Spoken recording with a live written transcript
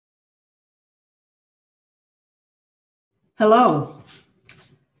Hello.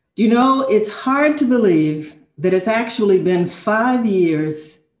 You know, it's hard to believe that it's actually been 5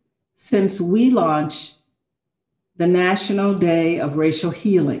 years since we launched the National Day of Racial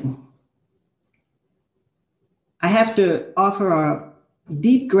Healing. I have to offer our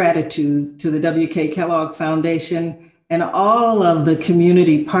deep gratitude to the W.K. Kellogg Foundation and all of the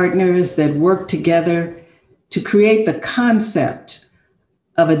community partners that work together to create the concept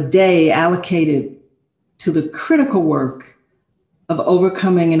of a day allocated to the critical work of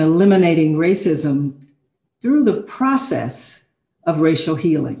overcoming and eliminating racism through the process of racial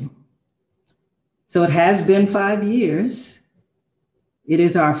healing. So it has been 5 years. It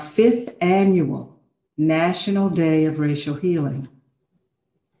is our 5th annual National Day of Racial Healing.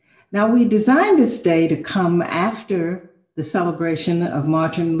 Now, we designed this day to come after the celebration of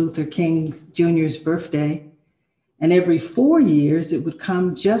Martin Luther King Jr.'s birthday, and every 4 years it would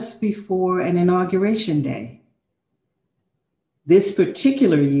come just before an inauguration day. This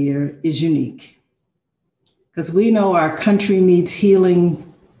particular year is unique because we know our country needs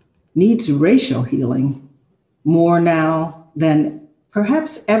healing, needs racial healing more now than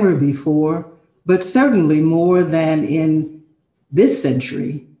perhaps ever before, but certainly more than in this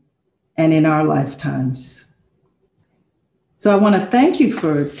century and in our lifetimes. So I want to thank you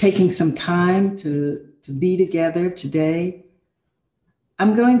for taking some time to be together today.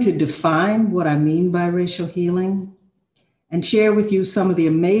 I'm going to define what I mean by racial healing and share with you some of the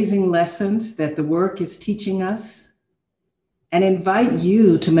amazing lessons that the work is teaching us, and invite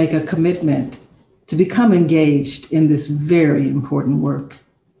you to make a commitment to become engaged in this very important work.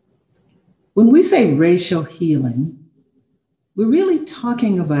 When we say racial healing, we're really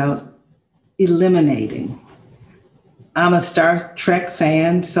talking about eliminating. I'm a Star Trek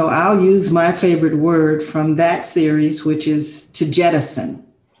fan, so I'll use my favorite word from that series, which is to jettison.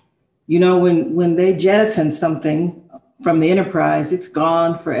 You know, when they jettison something from the Enterprise, it's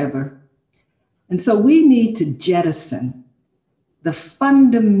gone forever. And so we need to jettison the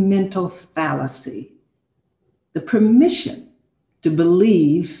fundamental fallacy, the permission to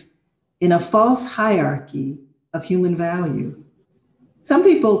believe in a false hierarchy of human value. Some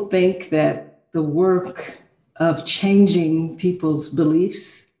people think that the work of changing people's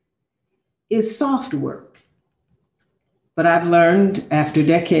beliefs is soft work. But I've learned after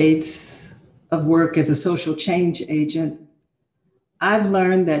decades of work as a social change agent, I've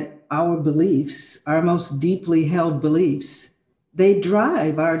learned that our beliefs, our most deeply held beliefs, they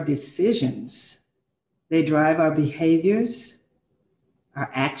drive our decisions. They drive our behaviors,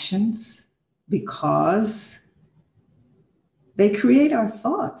 our actions, because they create our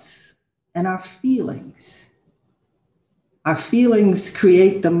thoughts and our feelings. Our feelings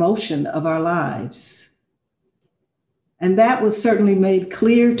create the motion of our lives. And that was certainly made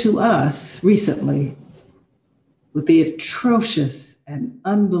clear to us recently with the atrocious and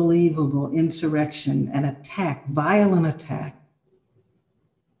unbelievable insurrection and attack, violent attack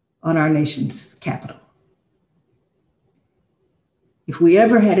on our nation's capital. If we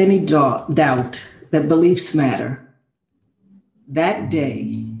ever had any doubt that beliefs matter, that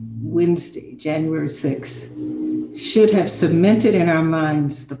day, Wednesday, January 6th, should have cemented in our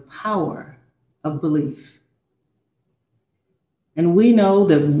minds the power of belief. And we know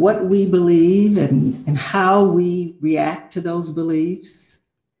that what we believe and how we react to those beliefs,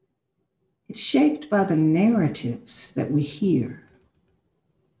 it's shaped by the narratives that we hear.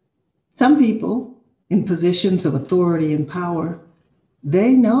 Some people in positions of authority and power,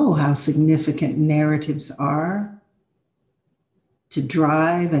 they know how significant narratives are to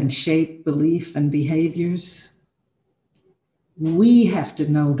drive and shape belief and behaviors. We have to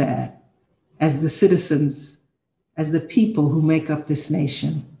know that as the citizens, as the people who make up this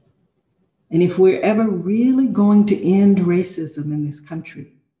nation. And if we're ever really going to end racism in this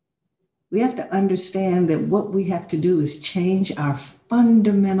country, we have to understand that what we have to do is change our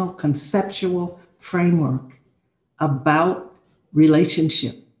fundamental conceptual framework about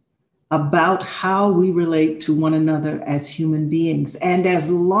relationship, about how we relate to one another as human beings. And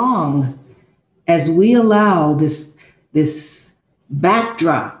as long as we allow this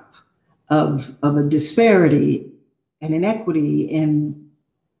backdrop of a disparity and inequity in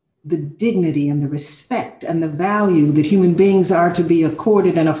the dignity and the respect and the value that human beings are to be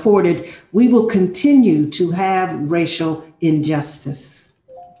accorded and afforded, we will continue to have racial injustice.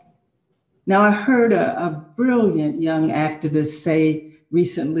 Now, I heard a brilliant young activist say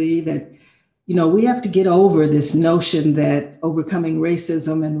recently that, you know, we have to get over this notion that overcoming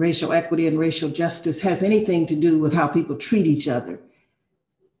racism and racial equity and racial justice has anything to do with how people treat each other.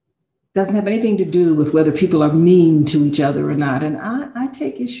 Doesn't have anything to do with whether people are mean to each other or not. And I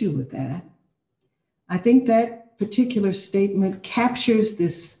take issue with that. I think that particular statement captures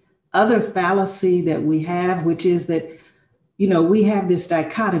this other fallacy that we have, which is that, we have this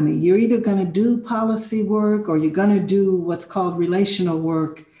dichotomy. You're either going to do policy work or you're going to do what's called relational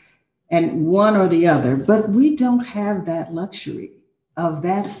work, and one or the other. But we don't have that luxury of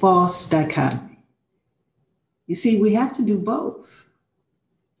that false dichotomy. You see, we have to do both,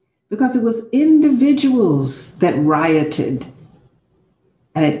 because it was individuals that rioted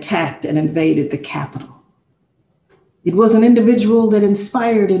and attacked and invaded the Capitol. It was an individual that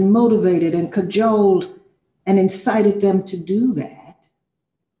inspired and motivated and cajoled and incited them to do that.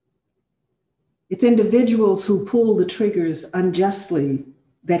 It's individuals who pull the triggers unjustly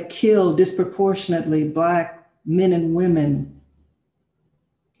that kill disproportionately Black men and women.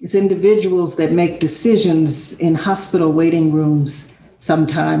 It's individuals that make decisions in hospital waiting rooms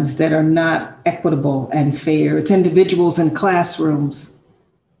sometimes that are not equitable and fair. It's individuals in classrooms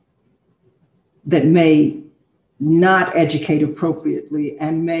that may not educate appropriately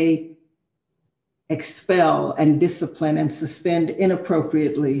and may expel and discipline and suspend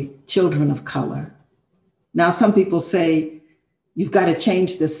inappropriately children of color. Now, some people say you've got to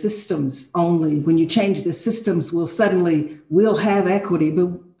change the systems only. When you change the systems, we'll have equity. But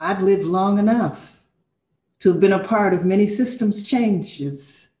I've lived long enough to have been a part of many systems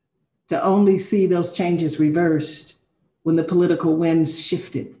changes to only see those changes reversed when the political winds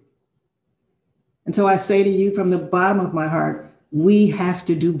shifted. And so I say to you from the bottom of my heart, we have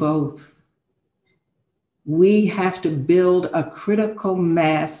to do both. We have to build a critical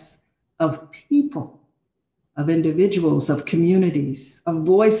mass of people, of individuals, of communities, of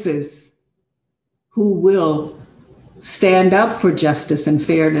voices who will stand up for justice and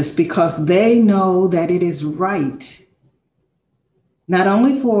fairness because they know that it is right, not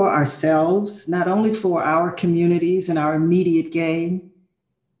only for ourselves, not only for our communities and our immediate gain,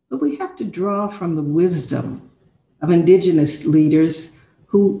 but we have to draw from the wisdom of Indigenous leaders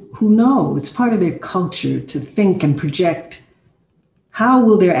who know it's part of their culture to think and project how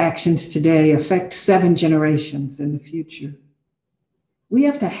will their actions today affect 7 generations in the future. We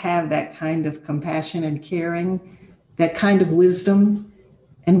have to have that kind of compassion and caring, that kind of wisdom,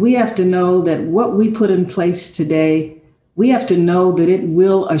 and we have to know that what we put in place today, we have to know that it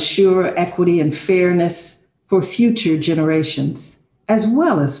will assure equity and fairness for future generations, as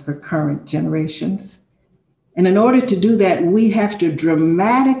well as for current generations. And in order to do that, we have to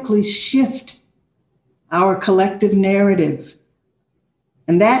dramatically shift our collective narrative.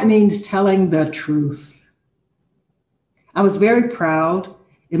 And that means telling the truth. I was very proud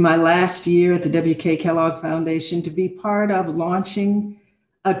in my last year at the W.K. Kellogg Foundation to be part of launching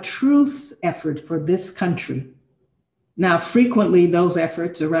a truth effort for this country. Now, frequently those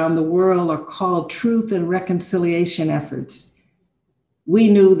efforts around the world are called truth and reconciliation efforts. We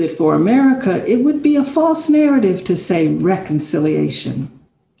knew that for America, it would be a false narrative to say reconciliation.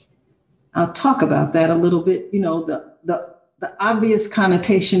 I'll talk about that a little bit. The obvious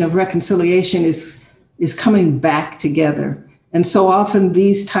connotation of reconciliation is coming back together. And so often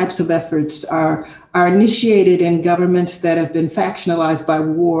these types of efforts are initiated in governments that have been factionalized by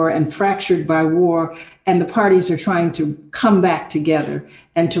war and fractured by war, and the parties are trying to come back together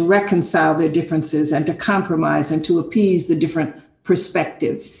and to reconcile their differences and to compromise and to appease the different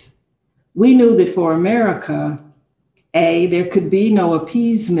perspectives. We knew that for America, there could be no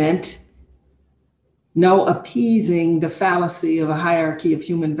appeasement, no appeasing the fallacy of a hierarchy of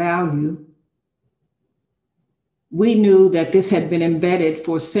human value. We knew that this had been embedded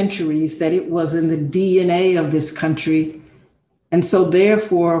for centuries, that it was in the DNA of this country. And so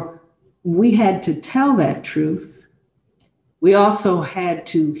therefore, we had to tell that truth. We also had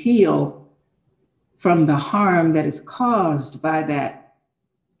to heal from the harm that is caused by that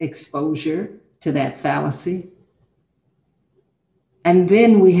exposure to that fallacy. And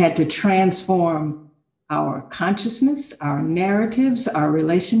then we had to transform our consciousness, our narratives, our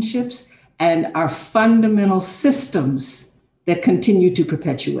relationships, and our fundamental systems that continue to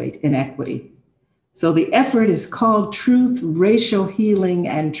perpetuate inequity. So the effort is called Truth, Racial Healing,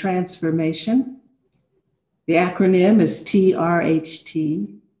 and Transformation. The acronym is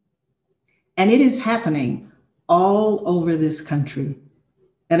TRHT. And it is happening all over this country.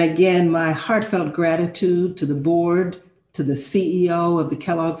 And again, my heartfelt gratitude to the board, to the CEO of the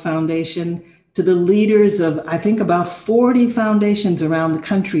Kellogg Foundation, to the leaders of, I think, about 40 foundations around the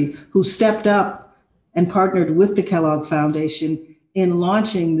country who stepped up and partnered with the Kellogg Foundation in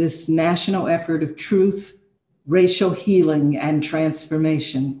launching this national effort of truth, racial healing, and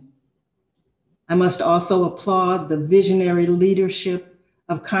transformation. I must also applaud the visionary leadership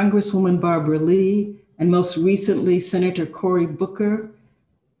of Congresswoman Barbara Lee and most recently Senator Cory Booker,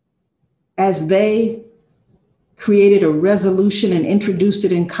 as they created a resolution and introduced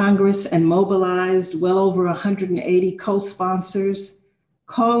it in Congress and mobilized well over 180 co-sponsors,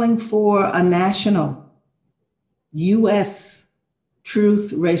 calling for a national U.S.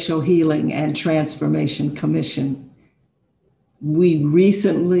 Truth, Racial Healing, and Transformation Commission. We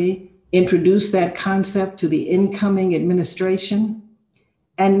recently introduced that concept to the incoming administration,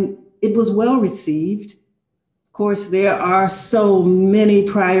 and it was well received. Of course, there are so many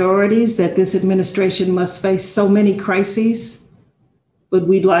priorities that this administration must face, so many crises, but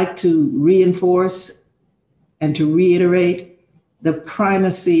we'd like to reinforce and to reiterate the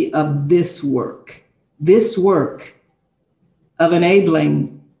primacy of this work of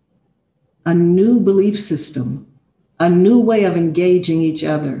enabling a new belief system, a new way of engaging each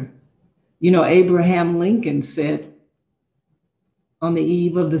other. You know, Abraham Lincoln said on the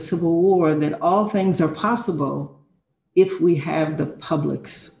eve of the Civil War that all things are possible if we have the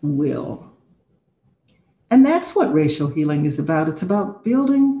public's will. And that's what racial healing is about. It's about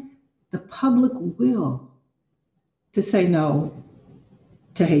building the public will to say no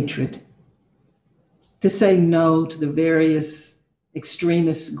to hatred, to say no to the various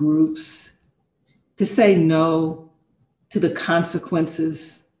extremist groups, to say no to the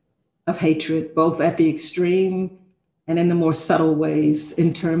consequences of hatred, both at the extreme and in the more subtle ways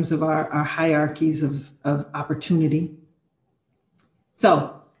in terms of our hierarchies of opportunity.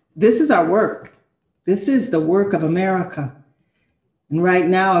 So this is our work. This is the work of America. And right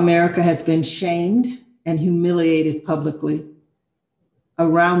now, America has been shamed and humiliated publicly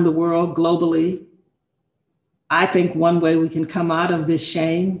around the world, globally. I think one way we can come out of this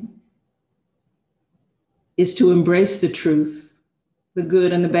shame is to embrace the truth, the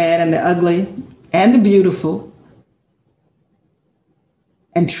good and the bad and the ugly and the beautiful,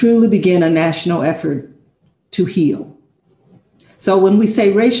 and truly begin a national effort to heal. So when we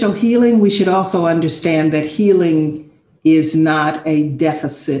say racial healing, we should also understand that healing is not a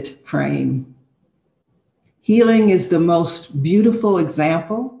deficit frame. Healing is the most beautiful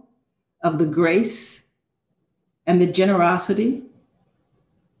example of the grace and the generosity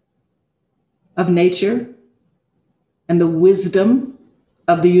of nature and the wisdom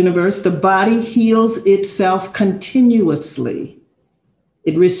of the universe. The body heals itself continuously.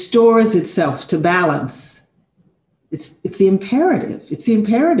 It restores itself to balance. It's the imperative. It's the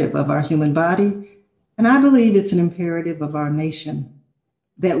imperative of our human body. And I believe it's an imperative of our nation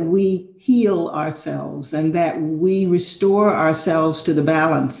that we heal ourselves and that we restore ourselves to the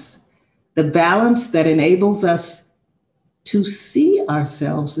balance that enables us to see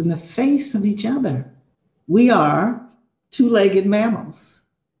ourselves in the face of each other. We are two-legged mammals.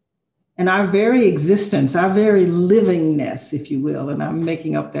 And our very existence, our very livingness, if you will, and I'm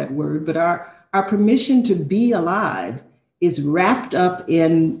making up that word, but our permission to be alive is wrapped up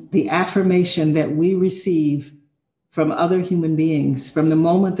in the affirmation that we receive from other human beings from the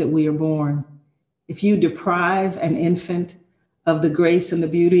moment that we are born. If you deprive an infant of the grace and the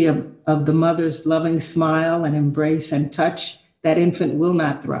beauty of the mother's loving smile and embrace and touch, that infant will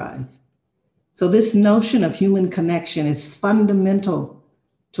not thrive. So this notion of human connection is fundamental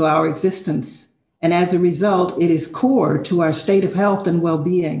to our existence. And as a result, it is core to our state of health and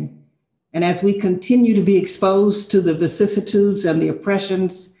well-being. And as we continue to be exposed to the vicissitudes and the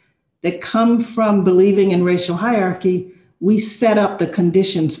oppressions that come from believing in racial hierarchy, we set up the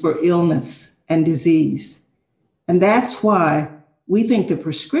conditions for illness and disease. And that's why we think the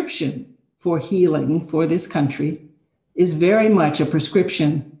prescription for healing for this country is very much a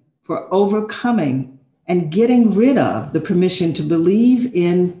prescription for overcoming and getting rid of the permission to believe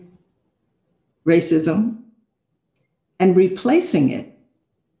in racism and replacing it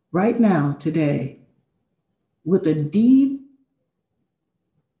right now, today, with a deep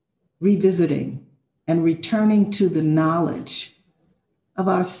revisiting and returning to the knowledge of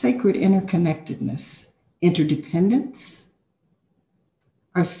our sacred interconnectedness, interdependence,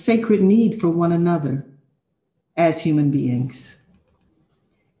 our sacred need for one another as human beings.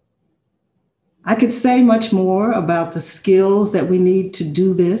 I could say much more about the skills that we need to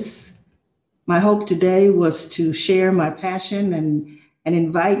do this. My hope today was to share my passion and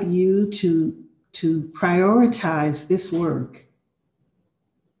invite you to prioritize this work,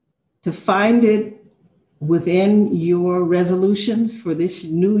 to find it within your resolutions for this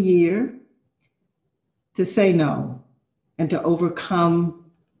new year, to say no and to overcome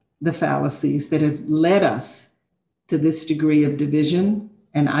the fallacies that have led us to this degree of division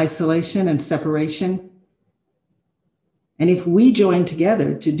and isolation and separation. And if we join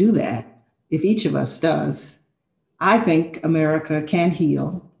together to do that, if each of us does, I think America can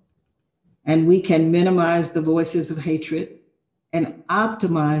heal, and we can minimize the voices of hatred and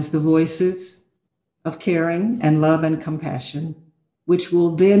optimize the voices of caring and love and compassion, which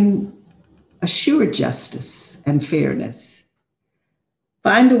will then assure justice and fairness.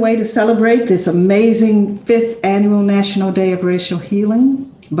 Find a way to celebrate this amazing 5th annual National Day of Racial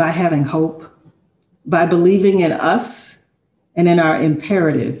Healing by having hope, by believing in us and in our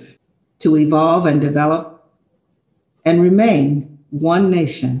imperative to evolve and develop and remain one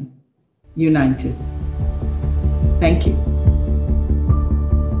nation united. Thank you.